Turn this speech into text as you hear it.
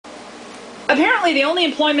Apparently, the only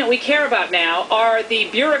employment we care about now are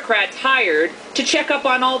the bureaucrats hired to check up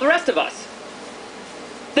on all the rest of us.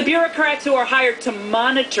 The bureaucrats who are hired to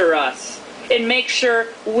monitor us and make sure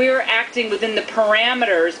we're acting within the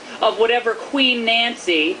parameters of whatever Queen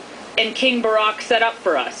Nancy and King Barack set up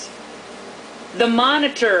for us. The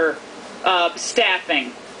monitor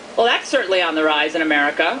staffing, well, that's certainly on the rise in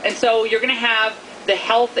America. And so you're going to have the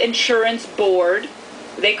Health Insurance Board.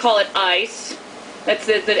 They call it ICE. That's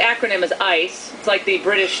the acronym is ICE. It's like the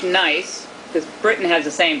British NICE, because Britain has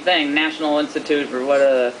the same thing, National Institute for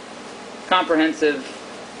what comprehensive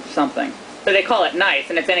something. But they call it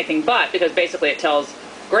NICE, and it's anything but, because basically it tells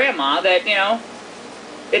grandma that, you know,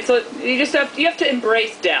 you have to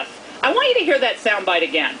embrace death. I want you to hear that soundbite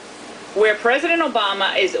again, where President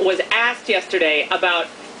Obama was asked yesterday about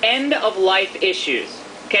end-of-life issues.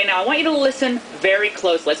 Okay, now I want you to listen very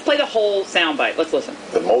closely. Let's play the whole soundbite. Let's listen.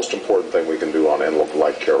 The most important thing we can do on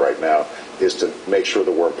end-of-life care right now is to make sure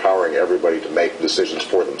that we're empowering everybody to make decisions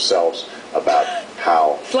for themselves about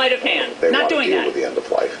how sleight of hand. they Not want to doing deal that. with the end of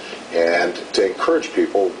life. And to encourage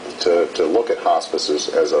people to look at hospices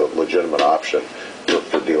as a legitimate option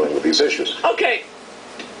for dealing with these issues. Okay.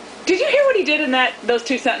 Did you hear what he did in those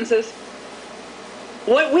two sentences?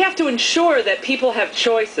 What we have to ensure that people have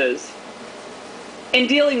choices in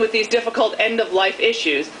dealing with these difficult end-of-life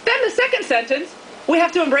issues. Then the second sentence, we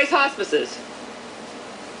have to embrace hospices.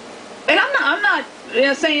 And I'm not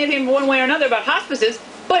saying anything one way or another about hospices,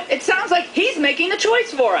 but it sounds like he's making the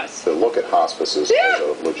choice for us. To look at hospices as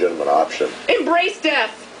a legitimate option. Embrace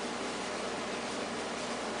death.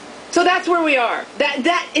 So that's where we are.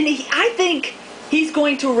 I think he's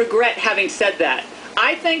going to regret having said that.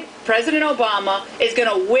 I think President Obama is going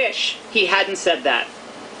to wish he hadn't said that.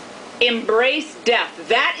 Embrace death.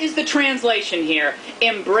 That is the translation here.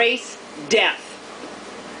 Embrace death.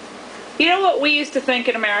 You know what we used to think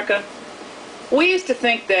in America? We used to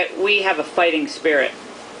think that we have a fighting spirit.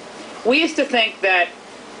 We used to think that,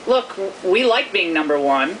 look, we like being number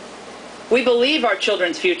one. We believe our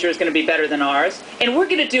children's future is going to be better than ours. And we're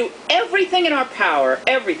going to do everything in our power,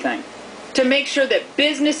 everything, to make sure that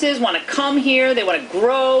businesses want to come here, they want to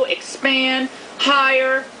grow, expand,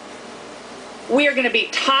 hire. We are going to be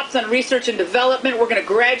tops on research and development. We're going to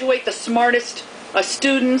graduate the smartest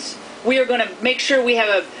students. We are going to make sure we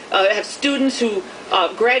have students who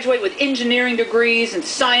graduate with engineering degrees and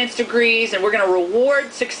science degrees, and we're going to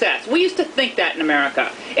reward success. We used to think that in America.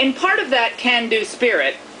 And part of that can-do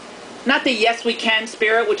spirit, not the yes we can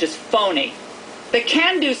spirit, which is phony. The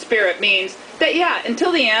can-do spirit means that, yeah,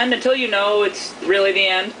 until the end, until you know it's really the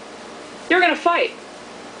end, you're going to fight.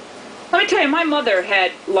 Let me tell you, my mother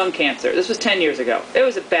had lung cancer. This was 10 years ago. It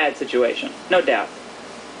was a bad situation, no doubt.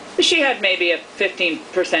 She had maybe a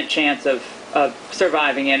 15% chance of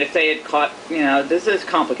surviving it if they had caught, this is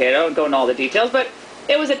complicated. I won't go into all the details, but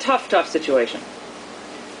it was a tough, tough situation.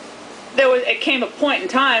 It came a point in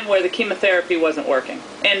time where the chemotherapy wasn't working.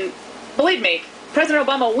 And believe me, President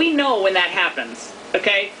Obama, we know when that happens,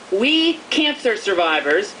 okay? We cancer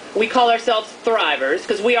survivors, we call ourselves thrivers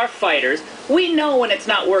because we are fighters. We know when it's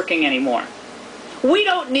not working anymore. We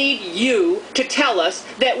don't need you to tell us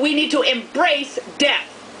that we need to embrace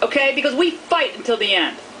death, okay? Because we fight until the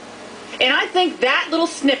end. And I think that little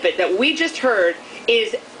snippet that we just heard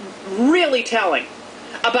is really telling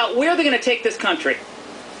about where they're going to take this country.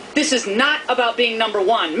 This is not about being number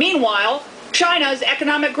one. Meanwhile, China's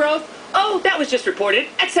economic growth, that was just reported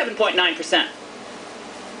at 7.9%.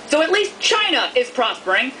 So at least China is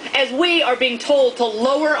prospering as we are being told to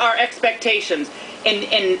lower our expectations. In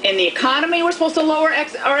the economy, we're supposed to lower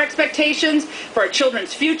our expectations. For our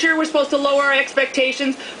children's future, we're supposed to lower our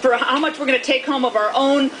expectations. For how much we're going to take home of our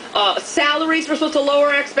own salaries, we're supposed to lower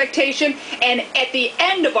our expectation. And at the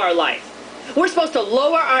end of our life, we're supposed to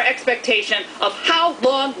lower our expectation of how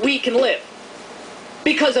long we can live.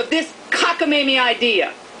 Because of this cockamamie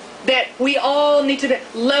idea that we all need to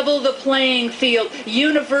level the playing field,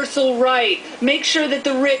 universal right, make sure that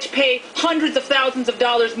the rich pay hundreds of thousands of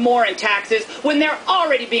dollars more in taxes when they're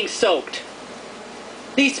already being soaked.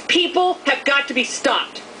 These people have got to be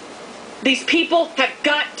stopped. These people have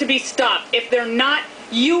got to be stopped. If they're not,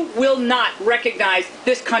 you will not recognize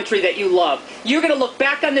this country that you love. You're going to look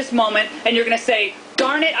back on this moment and you're going to say,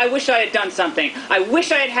 darn it, I wish I had done something. I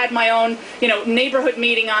wish I had had my own, neighborhood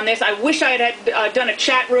meeting on this. I wish I had done a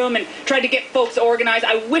chat room and tried to get folks organized.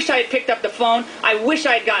 I wish I had picked up the phone. I wish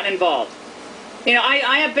I had gotten involved.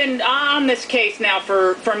 I have been on this case now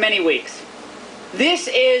for many weeks. This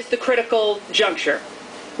is the critical juncture.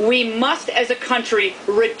 We must, as a country,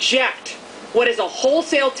 reject what is a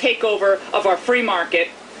wholesale takeover of our free market,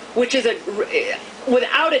 which is,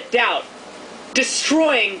 without a doubt,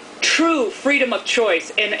 destroying true freedom of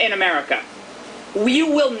choice in America.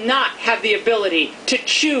 You will not have the ability to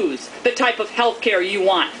choose the type of health care you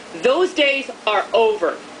want. Those days are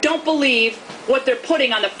over. Don't believe what they're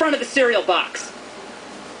putting on the front of the cereal box.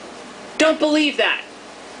 Don't believe that.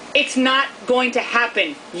 It's not going to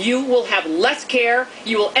happen. You will have less care,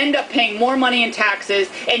 you will end up paying more money in taxes,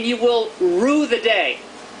 and you will rue the day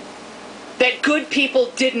that good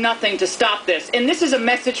people did nothing to stop this. And this is a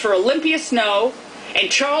message for Olympia Snowe and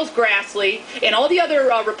Charles Grassley and all the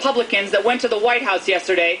other Republicans that went to the White House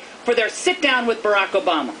yesterday for their sit-down with Barack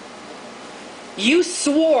Obama. You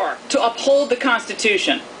swore to uphold the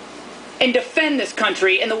Constitution and defend this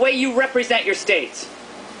country in the way you represent your states.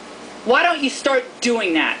 Why don't you start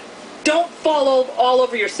doing that? Don't fall all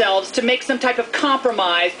over yourselves to make some type of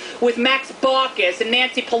compromise with Max Baucus and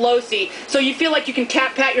Nancy Pelosi so you feel like you can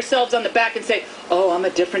pat yourselves on the back and say, oh, I'm a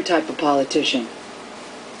different type of politician.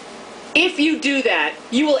 If you do that,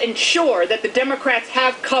 you will ensure that the Democrats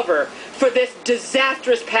have cover for this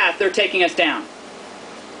disastrous path they're taking us down.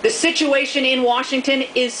 The situation in Washington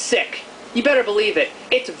is sick. You better believe it.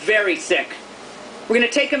 It's very sick. We're going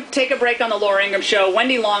to take a break on the Laura Ingraham Show.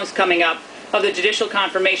 Wendy Long's coming up of the Judicial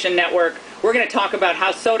Confirmation Network. We're going to talk about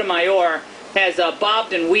how Sotomayor has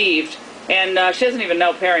bobbed and weaved, and she doesn't even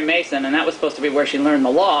know Perry Mason, and that was supposed to be where she learned the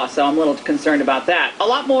law, so I'm a little concerned about that. A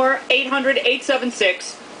lot more,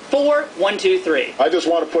 800-876-4123. I just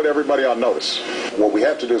want to put everybody on notice. What we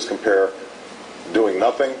have to do is compare doing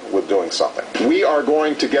nothing with doing something. We are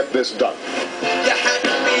going to get this done. You had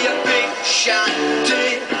to be a big shot,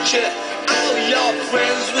 didn't you? All your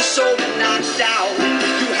friends were so knocked out.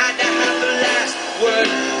 You had to have the last word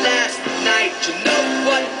last night. You know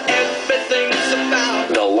what everything's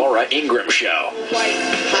about. The Laura Ingraham Show. White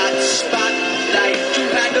hot spotlight. You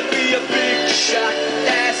had to be a big shot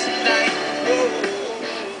last night. Whoa.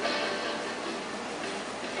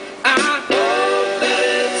 I hope that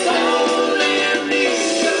it's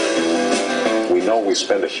only me. We know we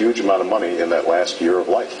spend a huge amount of money in that last year of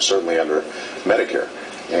life, certainly under Medicare.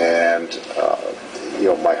 And,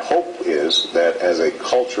 my hope is that as a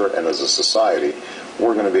culture and as a society,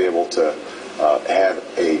 we're going to be able to have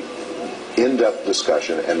a in-depth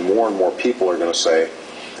discussion, and more people are going to say,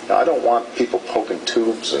 I don't want people poking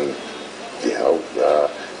tubes and,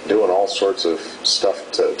 doing all sorts of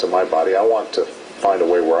stuff to my body. I want to find a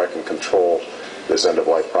way where I can control this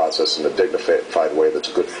end-of-life process in a dignified way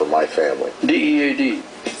that's good for my family. DEAD.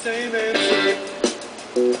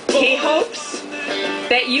 He hopes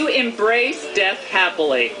that you embrace death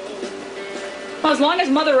happily. Well, as long as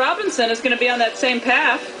Mother Robinson is going to be on that same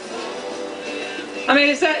path. I mean,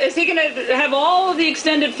 is he going to have all of the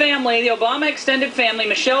extended family, the Obama extended family,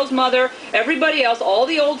 Michelle's mother, everybody else, all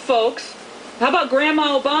the old folks? How about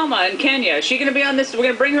Grandma Obama in Kenya? Is she going to be on this? We're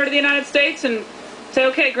going to bring her to the United States and say,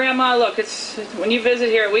 okay, Grandma, look, it's when you visit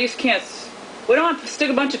here, we just can't, we don't want to stick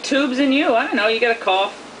a bunch of tubes in you. I don't know, you got a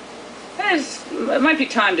cough. It might be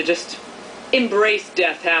time to just embrace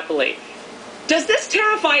death happily. Does this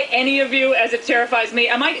terrify any of you as it terrifies me?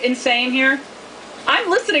 Am I insane here? I'm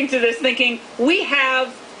listening to this thinking we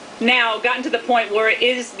have now gotten to the point where it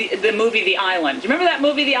is the movie The Island. Do you remember that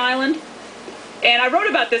movie The Island? And I wrote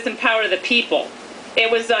about this in Power of the People.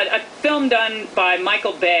 It was a film done by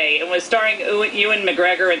Michael Bay. It was starring Ewan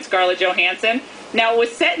McGregor and Scarlett Johansson. Now, it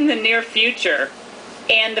was set in the near future,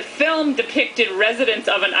 and the film depicted residents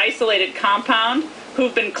of an isolated compound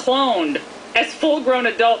who've been cloned as full-grown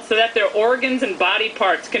adults so that their organs and body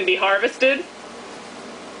parts can be harvested.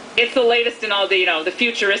 It's the latest in all the, the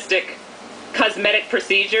futuristic cosmetic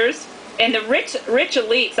procedures. And the rich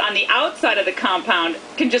elites on the outside of the compound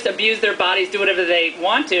can just abuse their bodies, do whatever they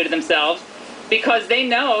want to themselves, because they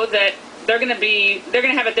know that they're going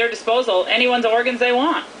to have at their disposal anyone's organs they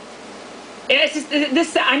want. And it's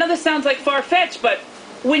just, I know this sounds like far-fetched, but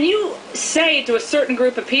when you say to a certain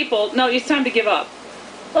group of people, no, it's time to give up.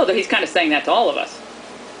 Oh, he's kind of saying that to all of us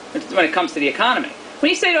when it comes to the economy. When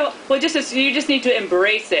you say, you just need to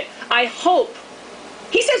embrace it. I hope,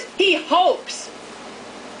 he says he hopes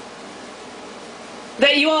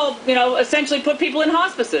that you all, essentially put people in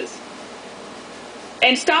hospices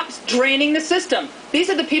and stop draining the system. These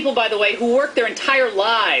are the people, by the way, who work their entire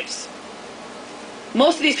lives.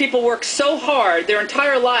 Most of these people work so hard their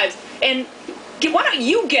entire lives, and why don't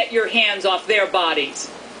you get your hands off their bodies?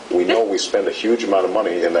 We know we spend a huge amount of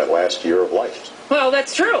money in that last year of life. Well,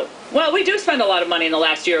 that's true. Well, we do spend a lot of money in the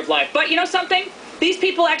last year of life. But you know something? These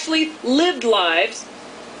people actually lived lives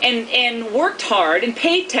and worked hard and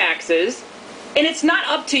paid taxes, and it's not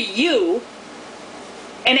up to you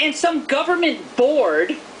and some government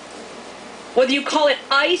board whether you call it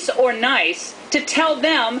ice or nice, to tell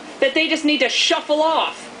them that they just need to shuffle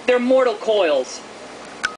off their mortal coils.